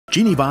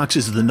GenieVOX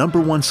is the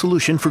 #1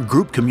 solution for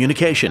group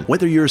communication.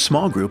 Whether you're a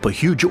small group, a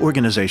huge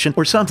organization,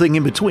 or something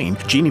in between,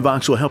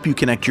 GenieVOX will help you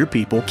connect your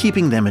people,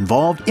 keeping them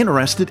involved,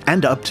 interested,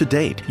 and up to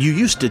date. You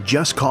used to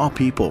just call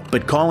people,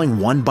 but calling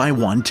one by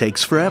one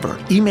takes forever.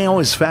 Email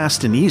is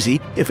fast and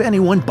easy if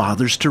anyone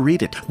bothers to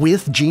read it.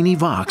 With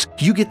GenieVOX,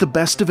 you get the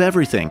best of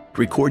everything.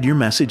 Record your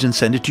message and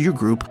send it to your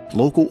group,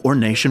 local or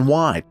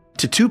nationwide.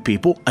 To 2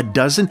 people, a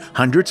dozen,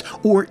 hundreds,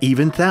 or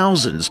even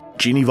thousands.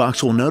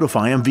 GenieVOX will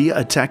notify them via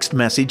a text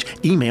message,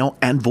 email,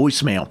 and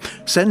voicemail.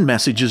 Send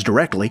messages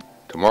directly.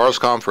 Tomorrow's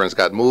conference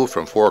got moved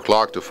from 4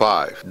 o'clock to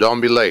 5. Don't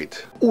be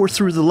late. Or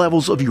through the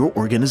levels of your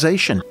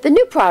organization. The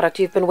new product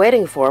you've been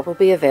waiting for will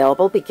be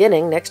available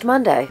beginning next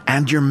Monday.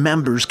 And your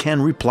members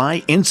can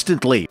reply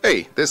instantly.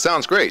 Hey, this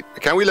sounds great.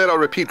 Can we let our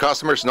repeat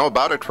customers know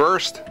about it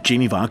first?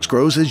 GenieVOX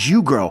grows as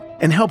you grow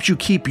and helps you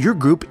keep your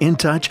group in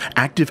touch,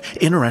 active,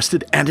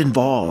 interested, and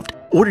involved.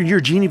 Order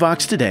your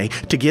GenieVOX today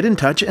to get in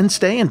touch and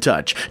stay in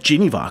touch.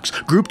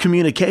 GenieVOX, group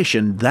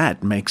communication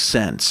that makes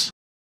sense.